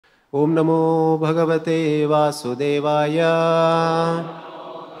Om Namo Bhagavate Vasudevaya.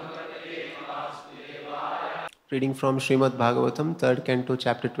 Reading from Srimad Bhagavatam, 3rd Canto,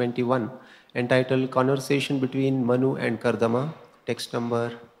 Chapter 21, entitled Conversation between Manu and Kardama, text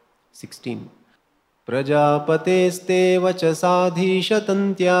number 16. Prajapateste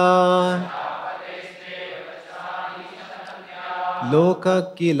vachasādhishatantya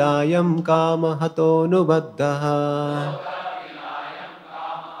loka kilayam kama hato nubaddha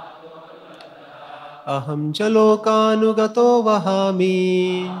aham cha lokanugato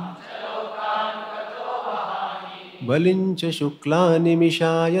vahami balincha shukla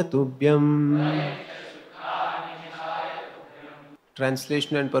nimishaya tubhyam.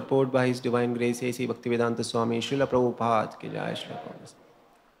 Translation and purport by His Divine Grace A.C. Bhaktivedanta Swami, Srila Prabhupada ki jai, Srila Prabhupada.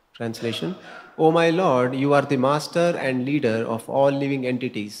 Translation. O my Lord, you are the master and leader of all living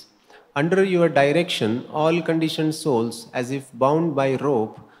entities. Under your direction, all conditioned souls, as if bound by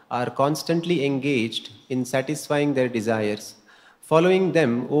rope, are constantly engaged in satisfying their desires. Following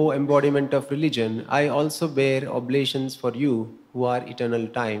them, O embodiment of religion, I also bear oblations for you who are eternal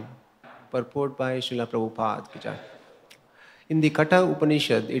time. Purport by Srila Prabhupada ki jai. In the Katha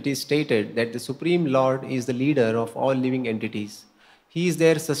Upanishad, it is stated that the Supreme Lord is the leader of all living entities. He is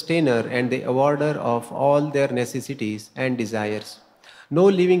their sustainer and the awarder of all their necessities and desires. No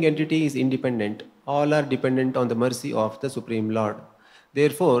living entity is independent. All are dependent on the mercy of the Supreme Lord.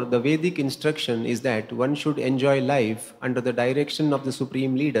 Therefore, the Vedic instruction is that one should enjoy life under the direction of the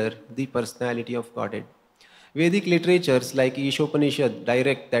Supreme Leader, the Personality of Godhead. Vedic literatures like Ishopanishad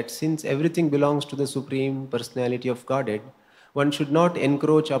direct that since everything belongs to the Supreme Personality of Godhead, one should not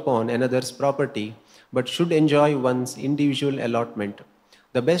encroach upon another's property, but should enjoy one's individual allotment.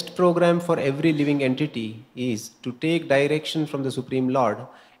 The best program for every living entity is to take direction from the Supreme Lord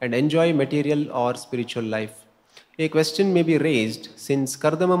and enjoy material or spiritual life. A question may be raised, since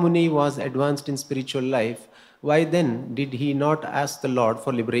Kardama Muni was advanced in spiritual life, why then did he not ask the Lord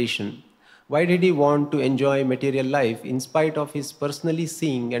for liberation? Why did he want to enjoy material life in spite of his personally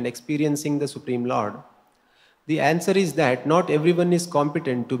seeing and experiencing the Supreme Lord? The answer is that not everyone is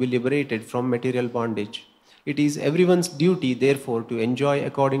competent to be liberated from material bondage. It is everyone's duty, therefore, to enjoy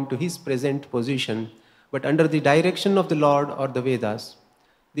according to his present position, but under the direction of the Lord or the Vedas.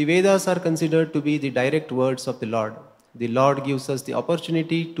 The Vedas are considered to be the direct words of the Lord. The Lord gives us the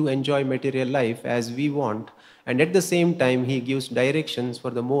opportunity to enjoy material life as we want, and at the same time He gives directions for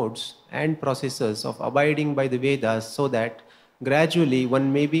the modes and processes of abiding by the Vedas so that gradually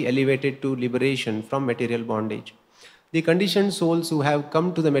one may be elevated to liberation from material bondage. The conditioned souls who have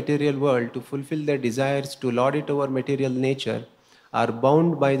come to the material world to fulfill their desires to lord it over material nature are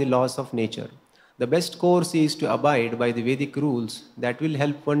bound by the laws of nature. The best course is to abide by the Vedic rules that will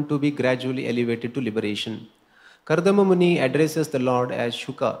help one to be gradually elevated to liberation. Kardama Muni addresses the Lord as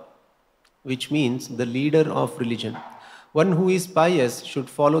Shuka, which means the leader of religion. One who is pious should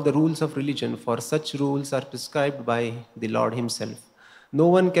follow the rules of religion, for such rules are prescribed by the Lord Himself. No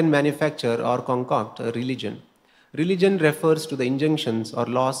one can manufacture or concoct a religion. Religion refers to the injunctions or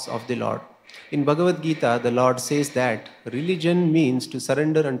laws of the Lord. In Bhagavad Gita, the Lord says that religion means to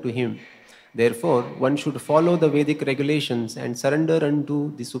surrender unto Him. Therefore, one should follow the Vedic regulations and surrender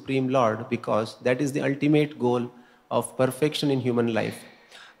unto the Supreme Lord, because that is the ultimate goal of perfection in human life.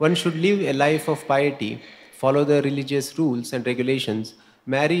 One should live a life of piety, follow the religious rules and regulations,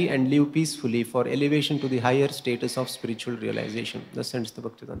 marry and live peacefully for elevation to the higher status of spiritual realization. Thus ends the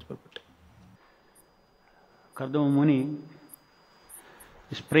Bhaktivedanta purport. Kardama Muni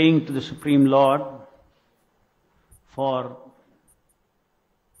is praying to the Supreme Lord for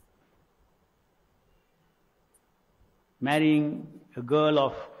marrying a girl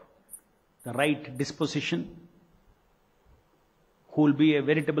of the right disposition, who will be a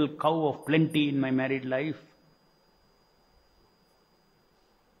veritable cow of plenty in my married life.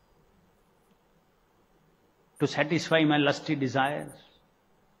 To satisfy my lusty desires,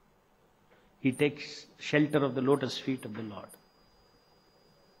 he takes shelter of the lotus feet of the Lord.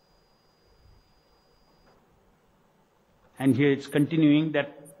 And here it's continuing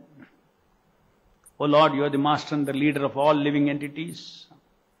that, O Lord, you are the master and the leader of all living entities.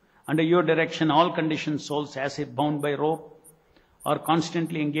 Under your direction, all conditioned souls, as if bound by rope, are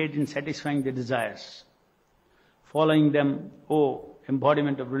constantly engaged in satisfying their desires. Following them, O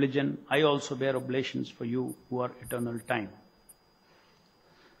embodiment of religion, I also bear oblations for you who are eternal time.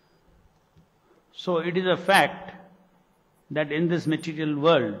 So it is a fact that in this material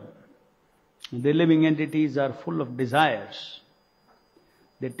world, the living entities are full of desires.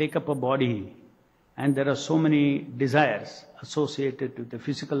 They take up a body, and there are so many desires associated with the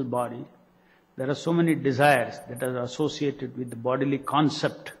physical body. There are so many desires that are associated with the bodily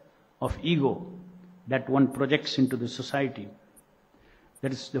concept of ego that one projects into the society.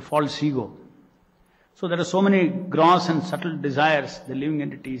 That is the false ego. So there are so many gross and subtle desires the living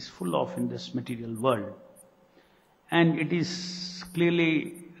entity is full of in this material world. And it is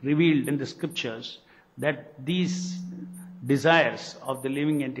clearly revealed in the scriptures that these desires of the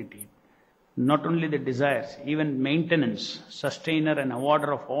living entity, not only the desires, even maintenance, sustainer and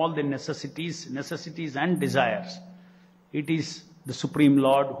awarder of all the necessities and desires, it is the Supreme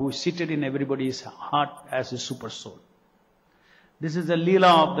Lord who is seated in everybody's heart as a super soul. This is the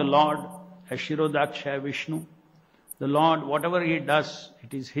Leela of the Lord, as Shirodaksha Vishnu. The Lord, whatever He does,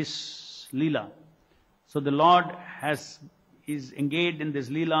 it is His Leela. So the Lord is engaged in this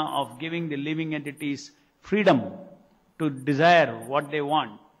Leela of giving the living entities freedom to desire what they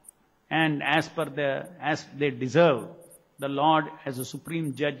want. And as they deserve, the Lord as a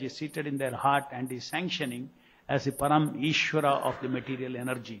supreme judge is seated in their heart and is sanctioning as a Param Ishvara of the material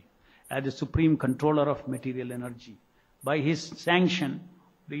energy, as the supreme controller of material energy. By His sanction,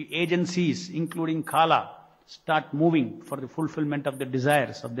 the agencies, including Kala, start moving for the fulfillment of the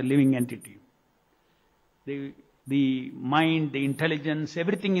desires of the living entity. The mind, the intelligence,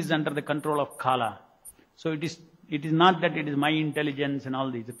 everything is under the control of Kala. So it is not that it is my intelligence and all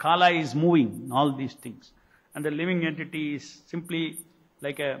these. The Kala is moving all these things. And the living entity is simply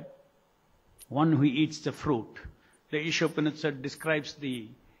like one who eats the fruit. The Ishopanishad describes the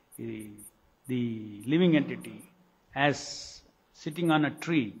living entity as sitting on a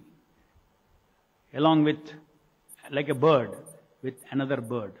tree along with, like a bird, with another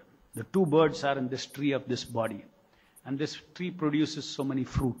bird. The two birds are in this tree of this body. And this tree produces so many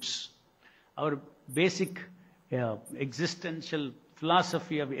fruits. Our basic existential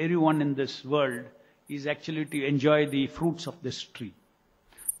philosophy of everyone in this world is actually to enjoy the fruits of this tree.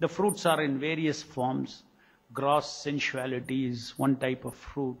 The fruits are in various forms. Gross sensuality is one type of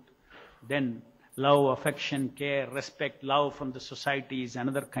fruit. Then love, affection, care, respect, love from the society is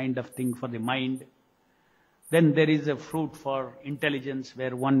another kind of thing for the mind. Then there is a fruit for intelligence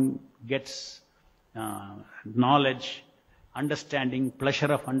where one gets knowledge, understanding,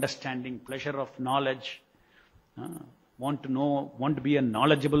 pleasure of knowledge. Want to know, want to be a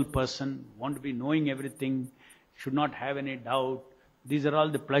knowledgeable person, want to be knowing everything, should not have any doubt. These are all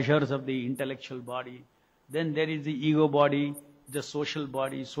the pleasures of the intellectual body. Then there is the ego body, the social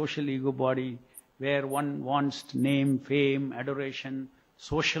ego body, where one wants name, fame, adoration,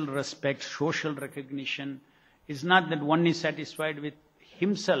 social respect, social recognition. It's not that one is satisfied with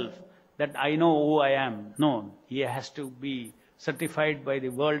himself, that I know who I am. No, he has to be certified by the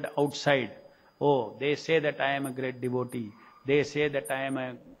world outside. Oh, they say that I am a great devotee. They say that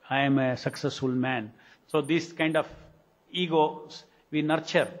I am a successful man. So this kind of egos we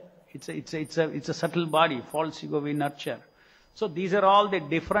nurture. It's a subtle body, false ego we nurture. So these are all the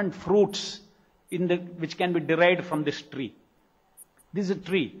different fruits which can be derived from this tree. This is a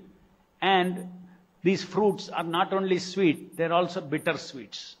tree. And these fruits are not only sweet, they're also bitter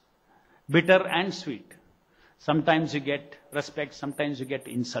sweets. Bitter and sweet. Sometimes you get respect, sometimes you get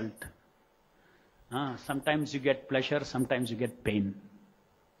insult. Sometimes you get pleasure, sometimes you get pain.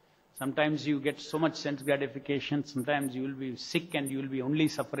 Sometimes you get so much sense gratification, sometimes you will be sick and you will be only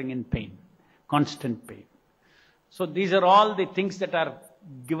suffering in pain, constant pain. So these are all the things that are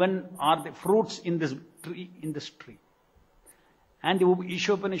given, are the fruits in this tree. And the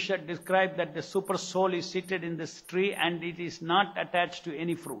Ishopanishad described that the super soul is seated in this tree and it is not attached to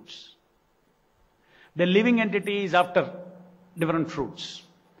any fruits. The living entity is after different fruits.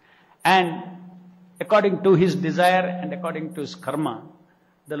 And according to his desire and according to his karma,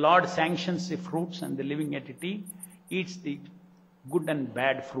 the Lord sanctions the fruits and the living entity eats the good and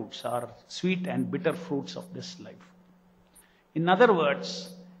bad fruits, or sweet and bitter fruits of this life. In other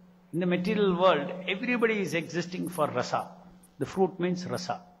words, in the material world, everybody is existing for rasa. The fruit means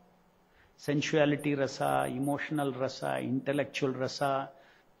rasa. Sensuality rasa, emotional rasa, intellectual rasa,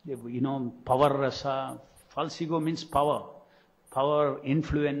 power rasa. False ego means power. Power,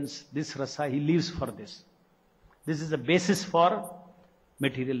 influence, this rasa, he lives for this. This is the basis for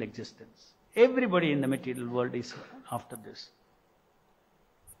material existence. Everybody in the material world is after this.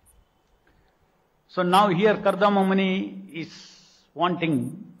 So now here Kardama Muni is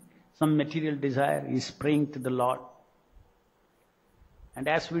wanting some material desire, he is praying to the Lord. And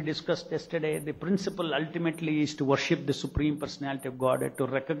as we discussed yesterday, the principle ultimately is to worship the Supreme Personality of Godhead, to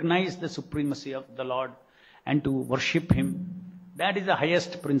recognize the supremacy of the Lord and to worship Him. That is the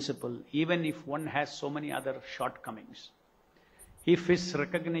highest principle, even if one has so many other shortcomings. If his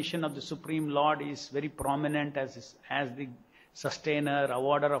recognition of the Supreme Lord is very prominent as the sustainer,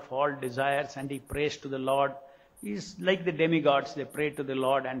 awarder of all desires, and he prays to the Lord is like the demigods, they pray to the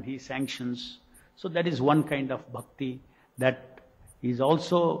Lord and He sanctions. So that is one kind of bhakti that is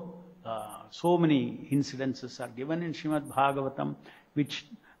also, so many incidences are given in Srimad Bhagavatam, which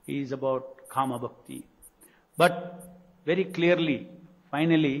is about Kama Bhakti. But very clearly,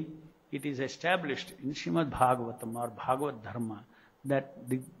 finally, it is established in Srimad Bhagavatam or Bhagavad Dharma that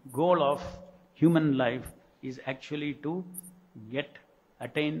the goal of human life is actually to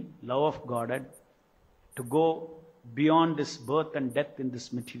attain love of Godhead, to go beyond this birth and death in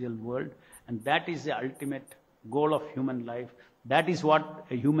this material world, and that is the ultimate goal of human life. That is what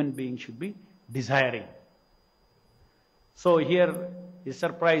a human being should be desiring. So here is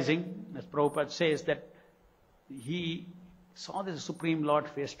surprising, as Prabhupada says, that he saw the Supreme Lord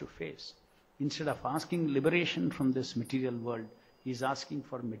face to face. Instead of asking liberation from this material world, he is asking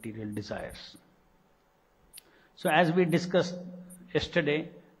for material desires. So as we discussed yesterday,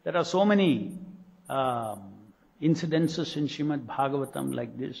 there are so many incidences in Srimad Bhagavatam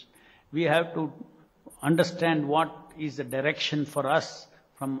like this. We have to understand what is the direction for us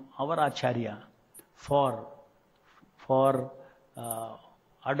from our Acharya for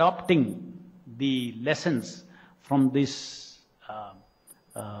adopting the lessons from these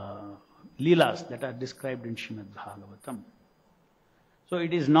Leelas that are described in Srimad Bhagavatam. So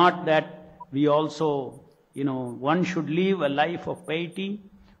it is not that we also, one should live a life of piety,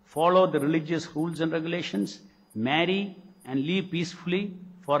 follow the religious rules and regulations, marry and live peacefully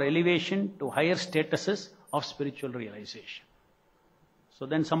for elevation to higher statuses of spiritual realization. So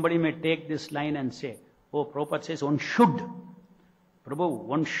then somebody may take this line and say, oh, Prabhupada says one should. Prabhu,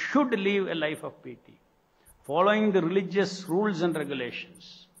 one should live a life of piety, following the religious rules and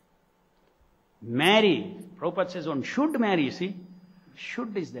regulations. Marry. Prabhupada says one should marry, see.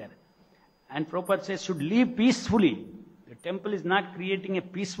 Should is there. And Prabhupada says should live peacefully. The temple is not creating a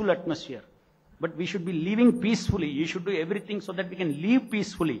peaceful atmosphere, but we should be living peacefully. You should do everything so that we can live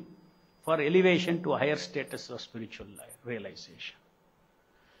peacefully for elevation to a higher status of spiritual realization.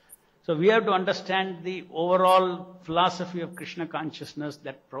 So we have to understand the overall philosophy of Krishna consciousness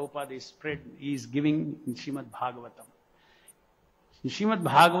that Prabhupada is giving in Srimad Bhagavatam. In Srimad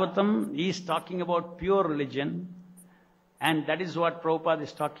Bhagavatam, he is talking about pure religion, and that is what Prabhupada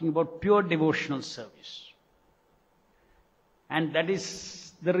is talking about, pure devotional service. And that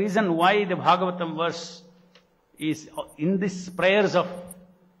is the reason why the Bhagavatam verse is in these prayers of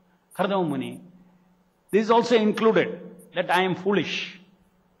Kardama Muni. This is also included, that I am foolish.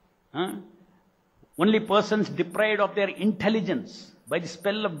 Only persons deprived of their intelligence by the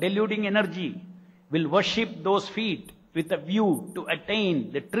spell of deluding energy will worship those feet with a view to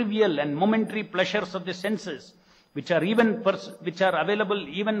attain the trivial and momentary pleasures of the senses, which are available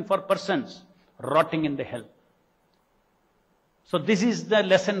even for persons rotting in the hell. So this is the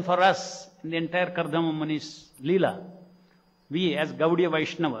lesson for us in the entire Kardama Muni's Leela. We as Gaudiya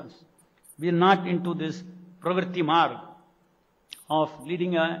Vaishnavas, we are not into this pravritti marg of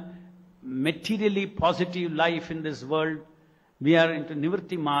leading a materially positive life in this world. We are into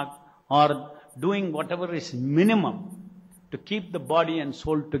nivritti marg, or doing whatever is minimum to keep the body and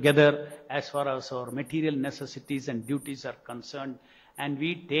soul together as far as our material necessities and duties are concerned. And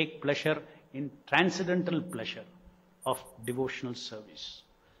we take pleasure in transcendental pleasure of devotional service.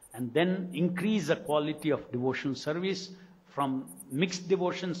 And then increase the quality of devotional service from mixed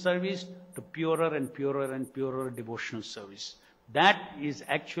devotion service to purer and purer and purer devotional service. That is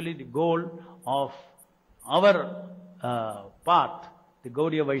actually the goal of our path, the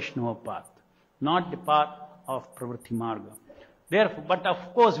Gaudiya Vaishnava path, not the path of Pravritti Marga. Therefore, but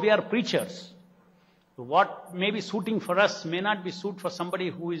of course we are preachers. So what may be suiting for us may not be suit for somebody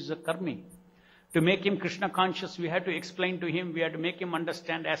who is a karmi. To make him Krishna conscious, we have to explain to him, we have to make him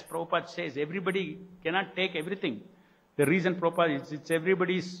understand, as Prabhupada says, everybody cannot take everything. The reason Prabhupada is, it's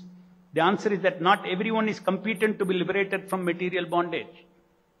everybody's, the answer is that not everyone is competent to be liberated from material bondage.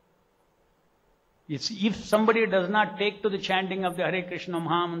 If somebody does not take to the chanting of the Hare Krishna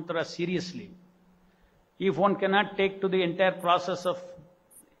Maha Mantra seriously, if one cannot take to the entire process of,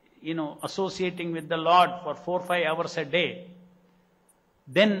 associating with the Lord for 4 or 5 hours a day,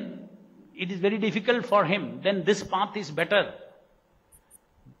 then it is very difficult for him. Then this path is better.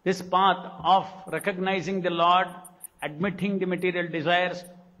 This path of recognizing the Lord, admitting the material desires,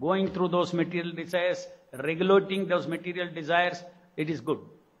 going through those material desires, regulating those material desires, it is good.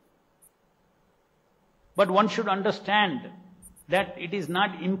 But one should understand that it is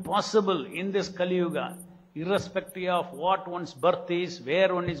not impossible in this Kali Yuga, irrespective of what one's birth is,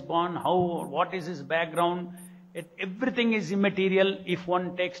 where one is born, what is his background, everything is immaterial if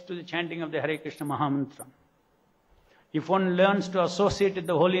one takes to the chanting of the Hare Krishna Maha Mantra. If one learns to associate with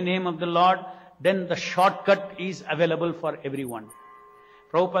the holy name of the Lord, then the shortcut is available for everyone.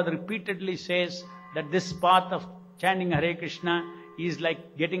 Prabhupada repeatedly says that this path of chanting Hare Krishna is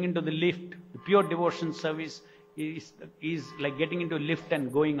like getting into the lift. The pure devotion service is like getting into a lift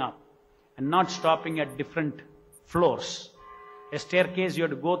and going up and not stopping at different floors. A staircase, you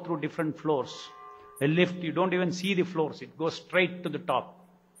have to go through different floors. A lift, you don't even see the floors. It goes straight to the top.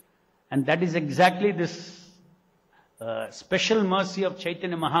 And that is exactly this special mercy of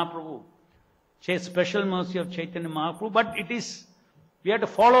Chaitanya Mahaprabhu. Special mercy of Chaitanya Mahaprabhu, but we have to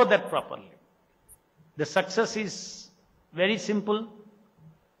follow that properly. The success is very simple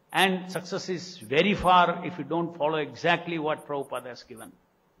and success is very far if you don't follow exactly what Prabhupada has given.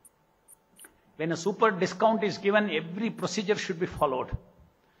 When a super discount is given, every procedure should be followed.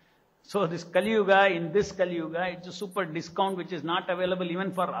 So this Kali Yuga, in this Kali Yuga, it's a super discount which is not available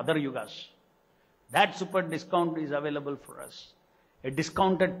even for other yugas. That super discount is available for us. A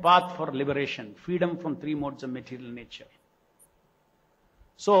discounted path for liberation, freedom from three modes of material nature.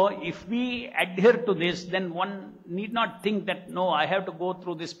 So if we adhere to this, then one need not think that, no, I have to go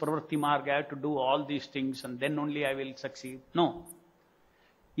through this Pravritti Marg, I have to do all these things and then only I will succeed. No.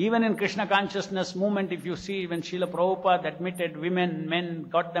 Even in Krishna consciousness movement, if you see, when Srila Prabhupada admitted women, men,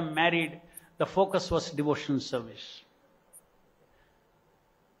 got them married, the focus was devotion service.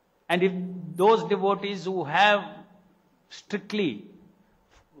 And if those devotees who have strictly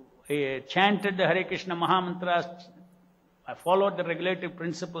chanted the Hare Krishna Mahamantras, followed the regulative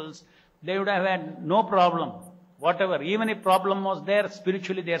principles, they would have had no problem. Whatever, even if problem was there,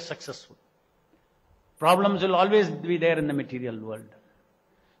 spiritually they are successful. Problems will always be there in the material world.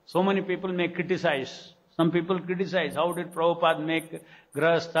 So many people may criticize. Some people criticize, how did Prabhupada make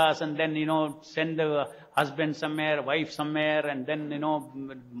grahasthas and then, send the husband somewhere, wife somewhere, and then,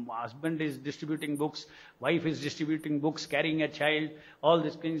 husband is distributing books, wife is distributing books, carrying a child, all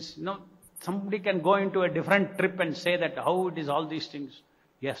these things. Somebody can go into a different trip and say that how it is all these things.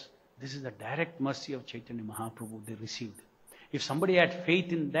 Yes, this is the direct mercy of Chaitanya Mahaprabhu they received. If somebody had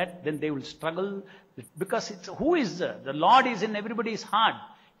faith in that, then they will struggle, because who is the Lord is in everybody's heart.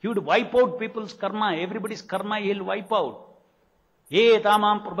 He would wipe out people's karma, everybody's karma he'll wipe out. Ye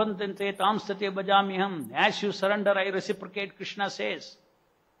tamam prabhantante tam satya bhajamiham. As you surrender, I reciprocate, Krishna says.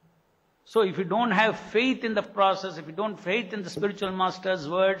 So if you don't have faith in the process, if you don't have faith in the spiritual master's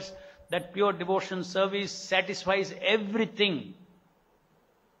words, that pure devotion service satisfies everything.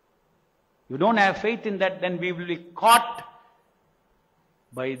 You don't have faith in that, then we will be caught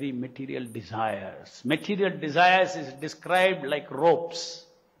by the material desires. Material desires is described like ropes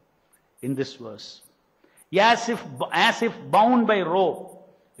in this verse. As if bound by rope,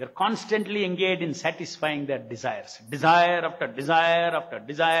 they are constantly engaged in satisfying their desires. Desire after desire after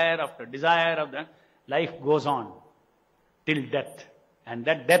desire after desire of that. Life goes on till death. And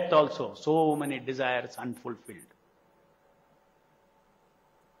that death also, so many desires unfulfilled.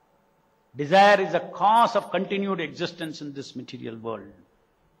 Desire is a cause of continued existence in this material world.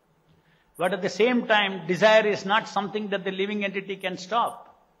 But at the same time, desire is not something that the living entity can stop.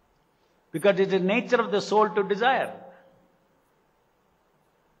 Because it is the nature of the soul to desire.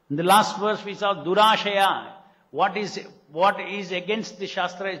 In the last verse we saw Durashaya. What is against the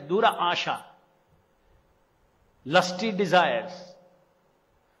Shastra is Dura Asha. Lusty desires.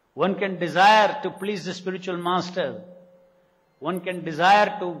 One can desire to please the spiritual master. One can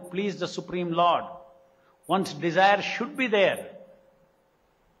desire to please the Supreme Lord. One's desire should be there.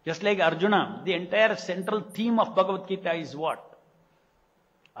 Just like Arjuna, the entire central theme of Bhagavad Gita is what?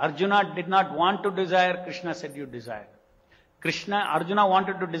 Arjuna did not want to desire, Krishna said you desire. Arjuna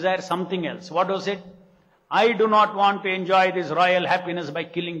wanted to desire something else. What was it? I do not want to enjoy this royal happiness by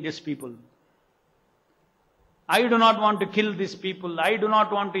killing these people. I do not want to kill these people. I do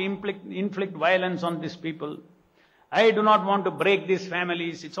not want to inflict violence on these people. I do not want to break these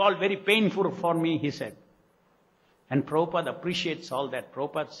families. It's all very painful for me, he said. And Prabhupada appreciates all that.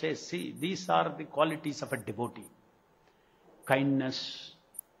 Prabhupada says, see, these are the qualities of a devotee. Kindness.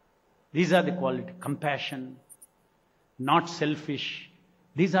 These are the qualities. Compassion. Not selfish.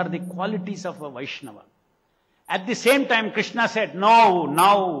 These are the qualities of a Vaishnava. At the same time, Krishna said, no,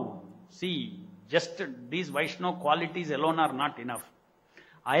 now, see, just these Vaishnava qualities alone are not enough.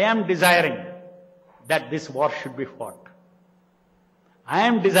 I am desiring that this war should be fought. I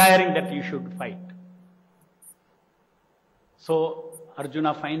am desiring that you should fight. So,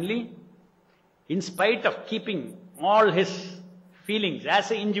 Arjuna finally, in spite of keeping all his feelings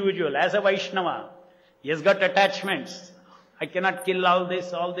as an individual, as a Vaishnava, he has got attachments. I cannot kill all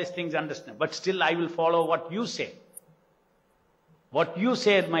these things, understand. But still I will follow what you say. What you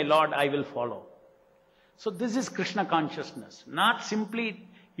say, my Lord, I will follow. So this is Krishna consciousness. Not simply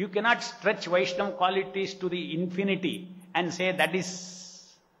You cannot stretch Vaishnava qualities to the infinity and say that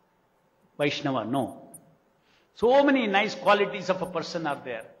is Vaishnava. No. So many nice qualities of a person are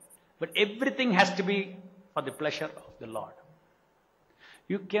there. But everything has to be for the pleasure of the Lord.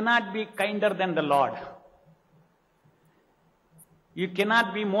 You cannot be kinder than the Lord. You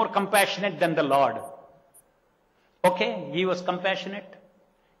cannot be more compassionate than the Lord. Okay, he was compassionate.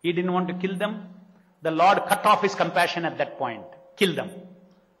 He didn't want to kill them. The Lord cut off his compassion at that point. Kill them.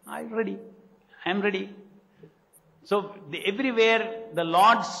 I'm ready. I'm ready. So everywhere the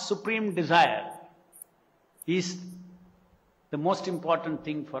Lord's supreme desire is the most important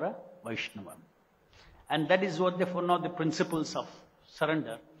thing for a Vaishnava. And that is what therefore now the principles of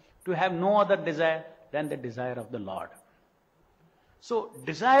surrender, to have no other desire than the desire of the Lord. So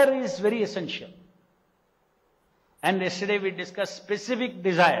desire is very essential. And yesterday we discussed specific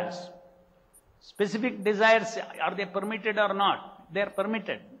desires. Specific desires, are they permitted or not? They are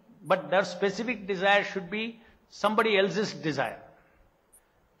permitted. But their specific desire should be somebody else's desire.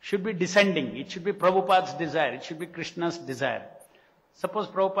 Should be descending. It should be Prabhupada's desire. It should be Krishna's desire. Suppose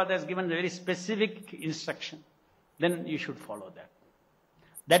Prabhupada has given a very specific instruction, then you should follow that.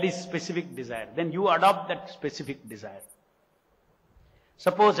 That is specific desire. Then you adopt that specific desire.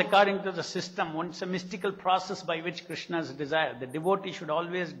 Suppose according to the system, it's a mystical process by which Krishna's desire, the devotee should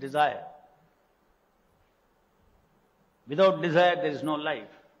always desire. Without desire, there is no life.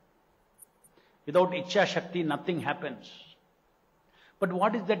 Without Ichcha Shakti, nothing happens. But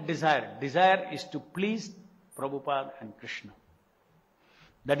what is that desire? Desire is to please Prabhupada and Krishna.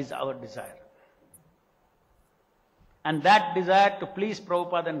 That is our desire. And that desire to please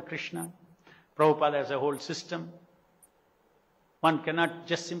Prabhupada and Krishna, Prabhupada has a whole system. One cannot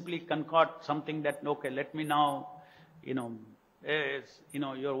just simply concoct something that, okay, let me now, you're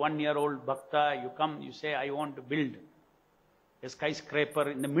 1-year-old bhakta, you come, you say, I want to build a skyscraper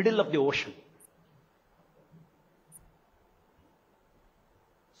in the middle of the ocean.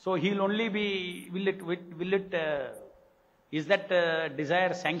 So he'll only be, is that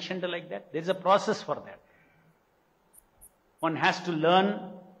desire sanctioned like that? There's a process for that. One has to learn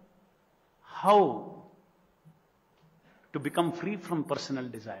how to become free from personal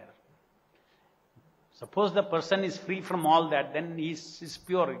desire. Suppose the person is free from all that, then he is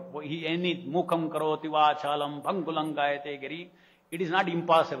pure. Mukam karoti vachalam bhangulam gayate giri. It is not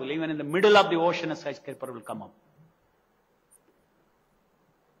impossible. Even in the middle of the ocean, a skyscraper will come up.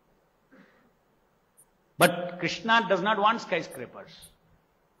 But Krishna does not want skyscrapers.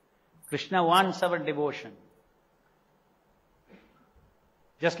 Krishna wants our devotion.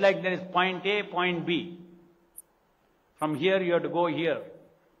 Just like there is point A, point B. From here you have to go here.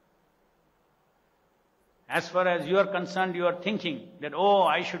 As far as you are concerned, you are thinking that, oh,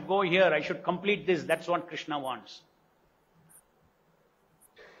 I should go here, I should complete this. That's what Krishna wants.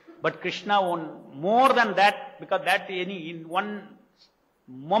 But Krishna wants more than that, because that in one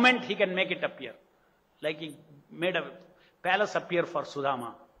moment he can make it appear. Like he made a palace appear for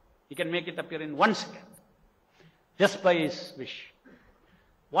Sudama. He can make it appear in 1 second. Just by his wish.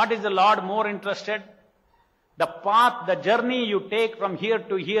 What is the Lord more interested? The path, the journey you take from here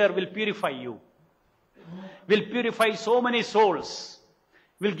to here will purify you. Will purify so many souls.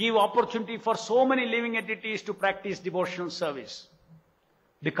 Will give opportunity for so many living entities to practice devotional service.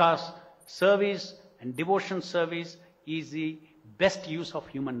 Because service and devotional service is the best use of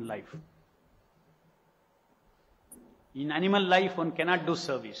human life. In animal life, one cannot do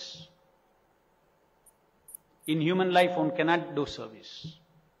service. In human life, one cannot do service.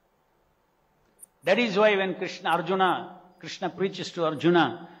 That is why when Krishna preaches to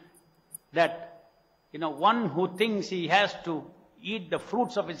Arjuna that, one who thinks he has to eat the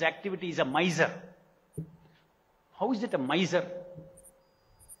fruits of his activity is a miser. How is it a miser?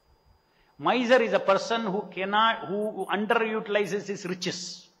 Miser is a person who underutilizes his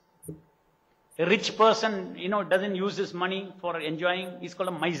riches. A rich person, doesn't use his money for enjoying, he's called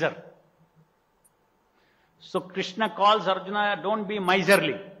a miser. So Krishna calls Arjuna, don't be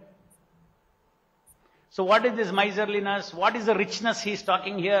miserly. So what is this miserliness? What is the richness he is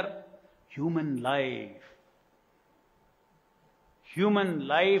talking here? Human life. Human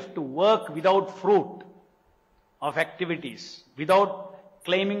life to work without fruit of activities, without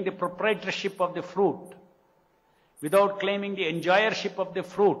claiming the proprietorship of the fruit, without claiming the enjoyership of the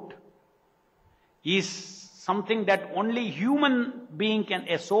fruit, is something that only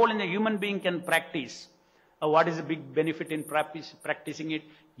a soul in a human being can practice. What is the big benefit in practicing it?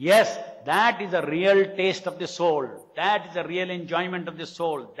 Yes, that is a real taste of the soul. That is a real enjoyment of the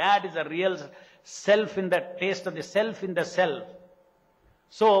soul. That is a real self in the taste of the self in the self.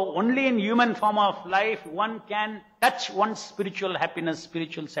 So only in human form of life one can touch one's spiritual happiness,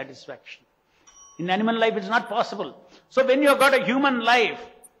 spiritual satisfaction. In animal life it's not possible. So when you have got a human life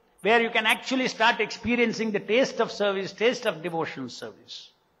where you can actually start experiencing the taste of service, taste of devotional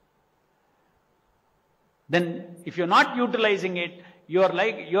service, then if you're not utilizing it,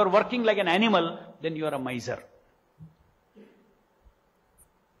 you're working like an animal, then you are a miser.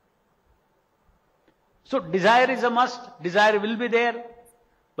 So desire is a must, desire will be there,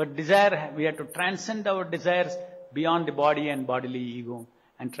 but desire, we have to transcend our desires beyond the body and bodily ego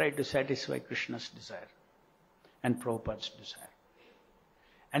and try to satisfy Krishna's desire and Prabhupada's desire.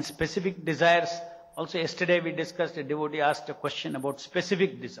 And specific desires, also yesterday we discussed, a devotee asked a question about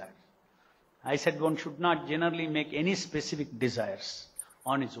specific desires. I said one should not generally make any specific desires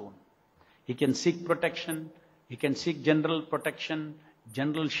on his own. He can seek protection, he can seek general protection,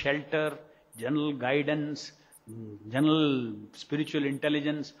 general shelter, general guidance, general spiritual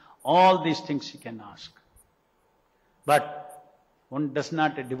intelligence, all these things he can ask. But one does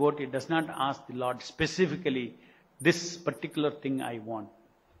not, a devotee does not ask the Lord specifically, this particular thing I want.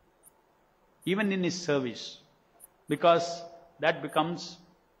 Even in his service, because that becomes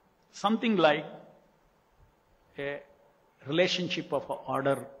something like a relationship of an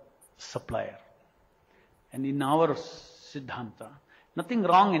order-supplier. And in our Siddhanta, nothing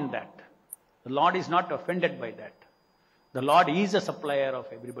wrong in that. The Lord is not offended by that. The Lord is a supplier of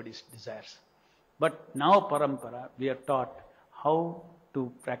everybody's desires. But now parampara, we are taught how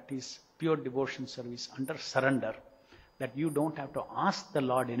to practice pure devotion service under surrender, that you don't have to ask the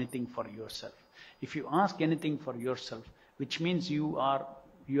Lord anything for yourself. If you ask anything for yourself, which means you are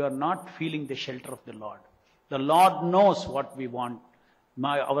not feeling the shelter of the Lord. The Lord knows what we want.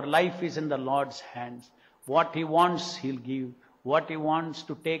 Our life is in the Lord's hands. What He wants, He'll give. What He wants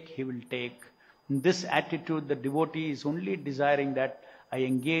to take, He will take. In this attitude, the devotee is only desiring that I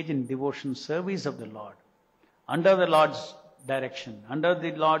engage in devotion service of the Lord, under the Lord's direction, under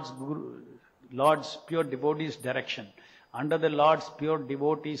the Lord's pure devotee's direction, under the Lord's pure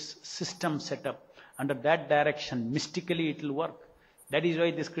devotee's system set up. Under that direction, mystically it will work. That is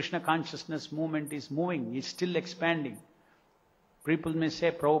why this Krishna consciousness movement is moving, it's still expanding. People may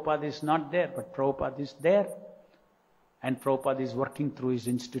say Prabhupada is not there, but Prabhupada is there. And Prabhupada is working through his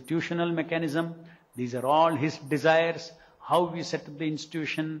institutional mechanism. These are all his desires, how we set up the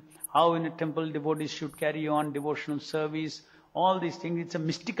institution, how in a temple devotees should carry on devotional service, all these things. It's a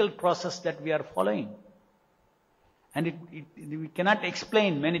mystical process that we are following. And we cannot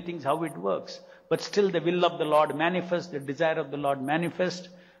explain many things how it works. But still the will of the Lord manifests, the desire of the Lord manifests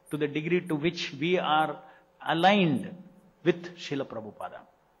to the degree to which we are aligned with Srila Prabhupada.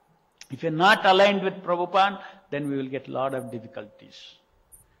 If you're not aligned with Prabhupada, then we will get a lot of difficulties.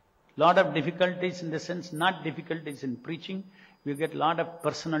 Lot of difficulties in the sense, not difficulties in preaching, we'll get a lot of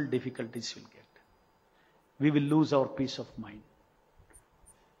personal difficulties we'll get. We will lose our peace of mind.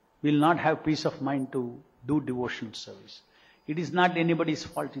 We'll not have peace of mind to do devotional service. It is not anybody's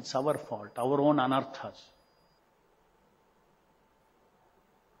fault, it's our fault, our own anarthas.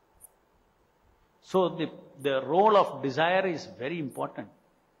 So the role of desire is very important.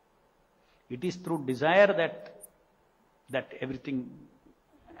 It is through desire that everything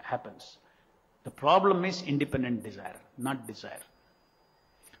happens. The problem is independent desire, not desire.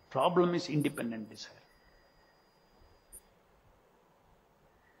 Problem is independent desire.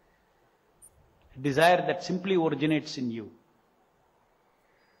 Desire that simply originates in you.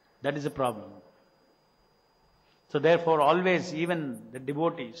 That is a problem. So therefore always, even the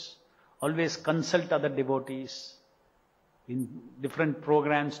devotees, always consult other devotees in different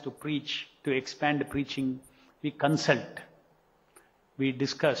programs to preach, to expand preaching. We consult, we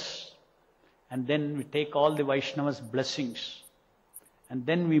discuss, and then we take all the Vaishnavas' blessings, and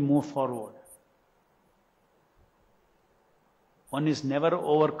then we move forward. One is never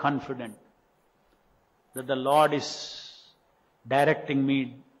overconfident that the Lord is directing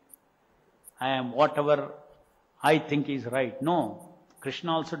me, I am whatever I think is right. No,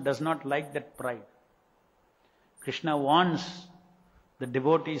 Krishna also does not like that pride. Krishna wants the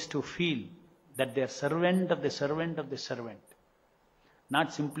devotees to feel that they are servant of the servant of the servant,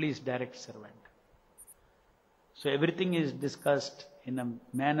 not simply his direct servant. So everything is discussed in a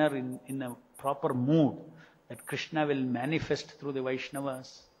manner, in a proper mood, that Krishna will manifest through the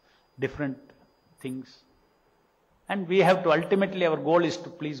Vaishnavas, different things. And we have to, ultimately our goal is to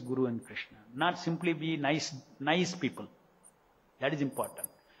please Guru and Krishna, not simply be nice people. That is important.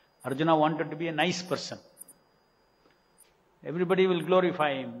 Arjuna wanted to be a nice person. Everybody will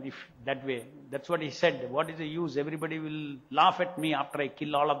glorify him if that way. That's what he said. What is the use? Everybody will laugh at me after I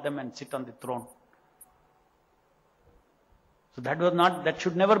kill all of them and sit on the throne. So that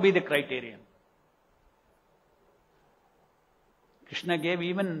should never be the criterion. Krishna gave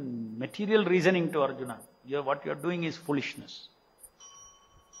even material reasoning to Arjuna. What you are doing is foolishness.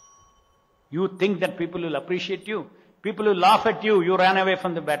 You think that people will appreciate you. People will laugh at you. You ran away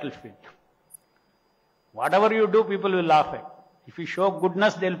from the battlefield. Whatever you do, people will laugh at. If you show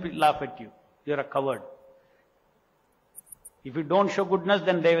goodness, they'll laugh at you. You're a coward. If you don't show goodness,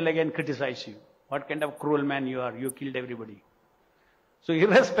 then they will again criticize you. What kind of cruel man you are. You killed everybody. So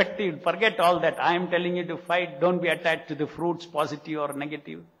irrespective, forget all that. I am telling you to fight. Don't be attached to the fruits, positive or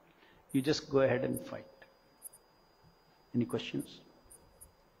negative. You just go ahead and fight. Any questions?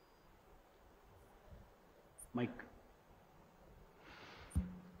 Mike.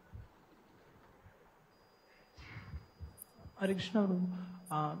 Hare Krishna,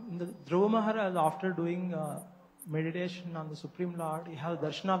 the Dhruva Maharaj, after doing meditation on the Supreme Lord, he has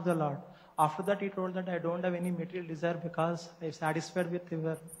darshan of the Lord. After that, he told that I don't have any material desire because I am satisfied with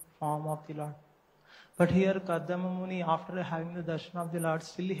your form of the Lord. But here, Kardama Muni, after having the darshan of the Lord,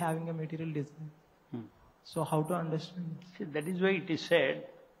 still having a material desire. So, how to understand? See, that is why it is said,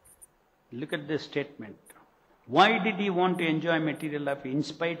 look at this statement. Why did he want to enjoy material life in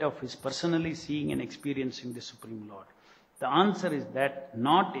spite of his personally seeing and experiencing the Supreme Lord? The answer is that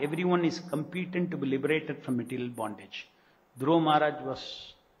not everyone is competent to be liberated from material bondage. Dhruva Maharaj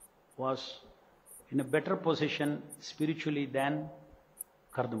was in a better position spiritually than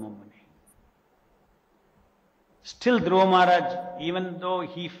Kardama Muni. Still Dhruva Maharaj, even though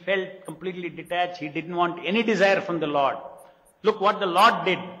he felt completely detached, he didn't want any desire from the Lord. Look what the Lord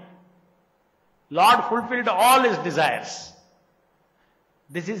did. Lord fulfilled all his desires.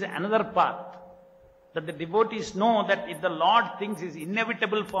 This is another path. That the devotees know that if the Lord thinks it's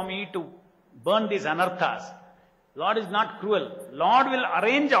inevitable for me to burn these anarthas, Lord is not cruel. Lord will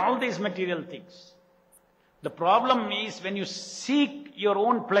arrange all these material things. The problem is when you seek your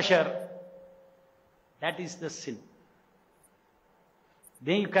own pleasure, that is the sin.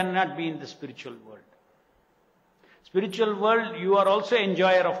 Then you cannot be in the spiritual world. Spiritual world, you are also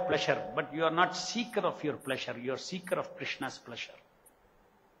enjoyer of pleasure, but you are not seeker of your pleasure. You are seeker of Krishna's pleasure.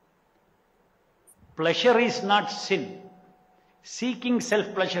 Pleasure is not sin. Seeking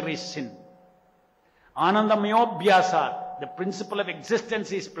self-pleasure is sin. Anandamayobhyasa, the principle of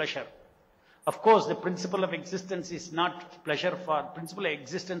existence is pleasure. Of course, the principle of existence is not pleasure for, principle of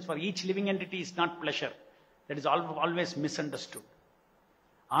existence for each living entity is not pleasure. That is always misunderstood.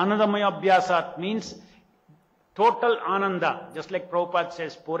 Anandamayobhyasa means total ananda, just like Prabhupada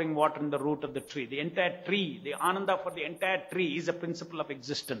says, pouring water in the root of the tree. The entire tree, the ananda for the entire tree is a principle of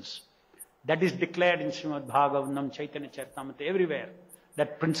existence. That is declared in Srimad Bhagavatam, Chaitanya Charitamrita, everywhere.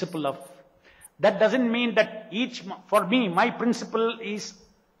 That principle of, that doesn't mean that for me, my principle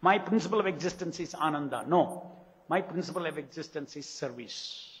of existence is ananda. No. My principle of existence is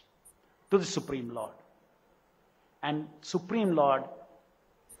service to the Supreme Lord. And Supreme Lord,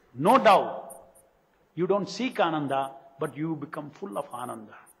 no doubt, you don't seek ananda, but you become full of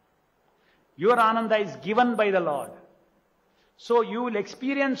ananda. Your ananda is given by the Lord. So you will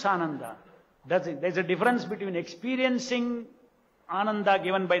experience ananda. There's a difference between experiencing ananda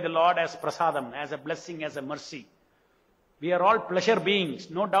given by the Lord as prasadam, as a blessing, as a mercy. We are all pleasure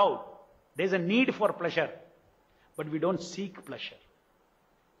beings, no doubt. There's a need for pleasure, but we don't seek pleasure.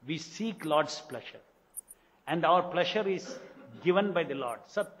 We seek Lord's pleasure. And our pleasure is given by the Lord.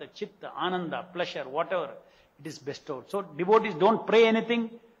 Satta, chitta, ananda, pleasure, whatever, it is bestowed. So devotees don't pray anything,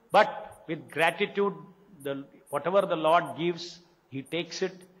 but with gratitude, whatever the Lord gives, he takes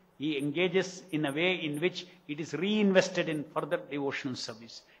it. He engages in a way in which it is reinvested in further devotional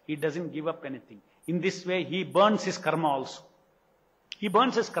service. He doesn't give up anything. In this way, he burns his karma also. He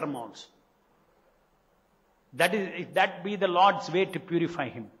burns his karma also. That be the Lord's way to purify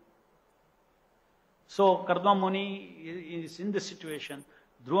him. So, Kardama Muni is in this situation.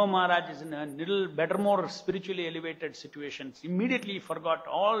 Dhruva Maharaj is in a little better, more spiritually elevated situation. Immediately he forgot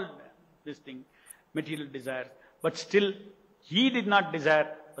all this thing, material desire. But still, he did not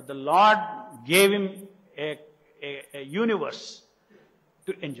desire. But the Lord gave him a universe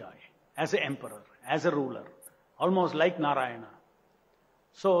to enjoy as an emperor, as a ruler, almost like Narayana.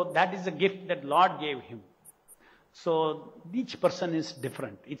 So that is a gift that Lord gave him. So each person is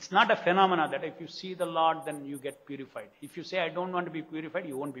different. It's not a phenomena that if you see the Lord, then you get purified. If you say, I don't want to be purified,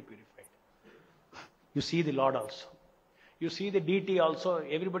 you won't be purified. You see the Lord also. You see the deity also.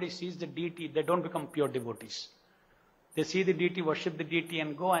 Everybody sees the deity. They don't become pure devotees. They see the deity, worship the deity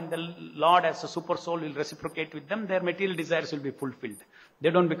and go, and the Lord as a super soul will reciprocate with them. Their material desires will be fulfilled. They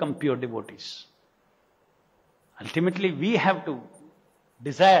don't become pure devotees. Ultimately, we have to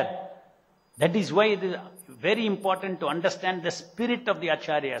desire That is why it is very important to understand the spirit of the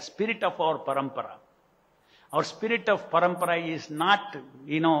Acharya, spirit of our parampara. Our spirit of parampara is not,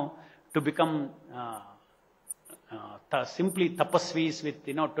 to become simply tapasvis with,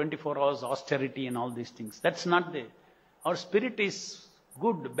 24 hours austerity and all these things. That's not the... Our spirit is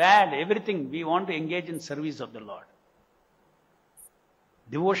good, bad, everything. We want to engage in service of the Lord.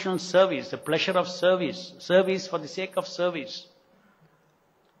 Devotional service, the pleasure of service, service for the sake of service.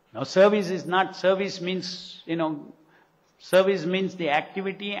 Now service is not, service means, service means the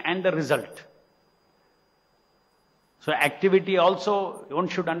activity and the result. So activity also, one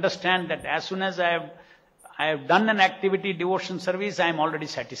should understand that as soon as I have done an activity, devotion service, I am already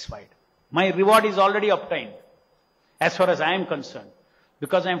satisfied. My reward is already obtained, as far as I am concerned.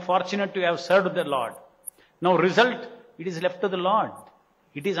 Because I am fortunate to have served the Lord. Now result, it is left to the Lord.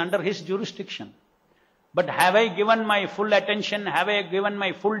 It is under His jurisdiction. But have I given my full attention? Have I given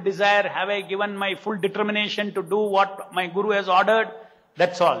my full desire? Have I given my full determination to do what my Guru has ordered?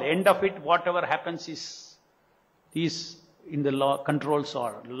 That's all. End of it, whatever happens is in the law, control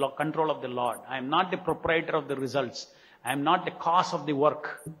of the Lord. I am not the proprietor of the results. I am not the cause of the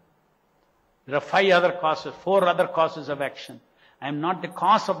work. There are 4 other causes of action. I am not the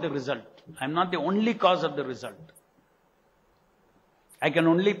cause of the result. I am not the only cause of the result. I can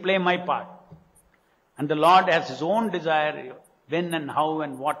only play my part. And the Lord has His own desire when and how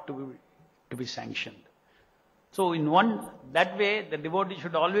and what to be sanctioned. So that way, the devotee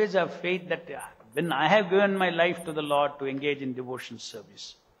should always have faith that when I have given my life to the Lord to engage in devotion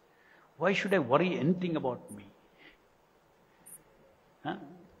service, why should I worry anything about me?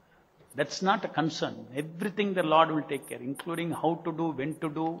 That's not a concern. Everything the Lord will take care, including how to do, when to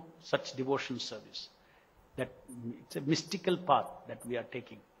do such devotion service. That it's a mystical path that we are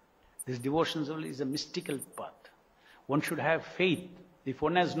taking. This devotion service is a mystical path. One should have faith. If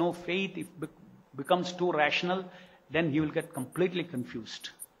one has no faith, if becomes too rational, then he will get completely confused.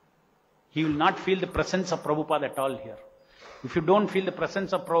 He will not feel the presence of Prabhupada at all here. If you don't feel the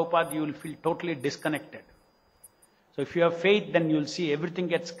presence of Prabhupada, you will feel totally disconnected. So if you have faith, then you will see everything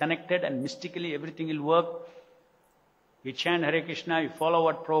gets connected and mystically everything will work. We chant Hare Krishna, we follow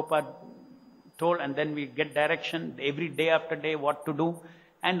what Prabhupada told, and then we get direction every day after day what to do.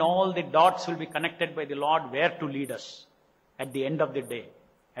 And all the dots will be connected by the Lord where to lead us at the end of the day,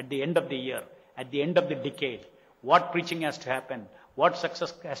 at the end of the year, at the end of the decade. What preaching has to happen, what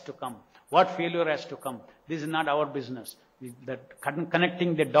success has to come, what failure has to come. This is not our business. That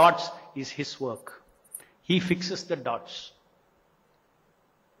connecting the dots is His work. He fixes the dots.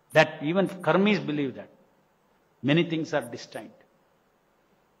 That even karmis believe that. Many things are destined.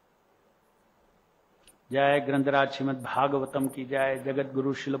 जय ग्रंथराज श्रीमद् भागवतम की जय, जगत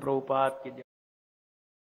गुरु श्रील प्रभुपाद की जय।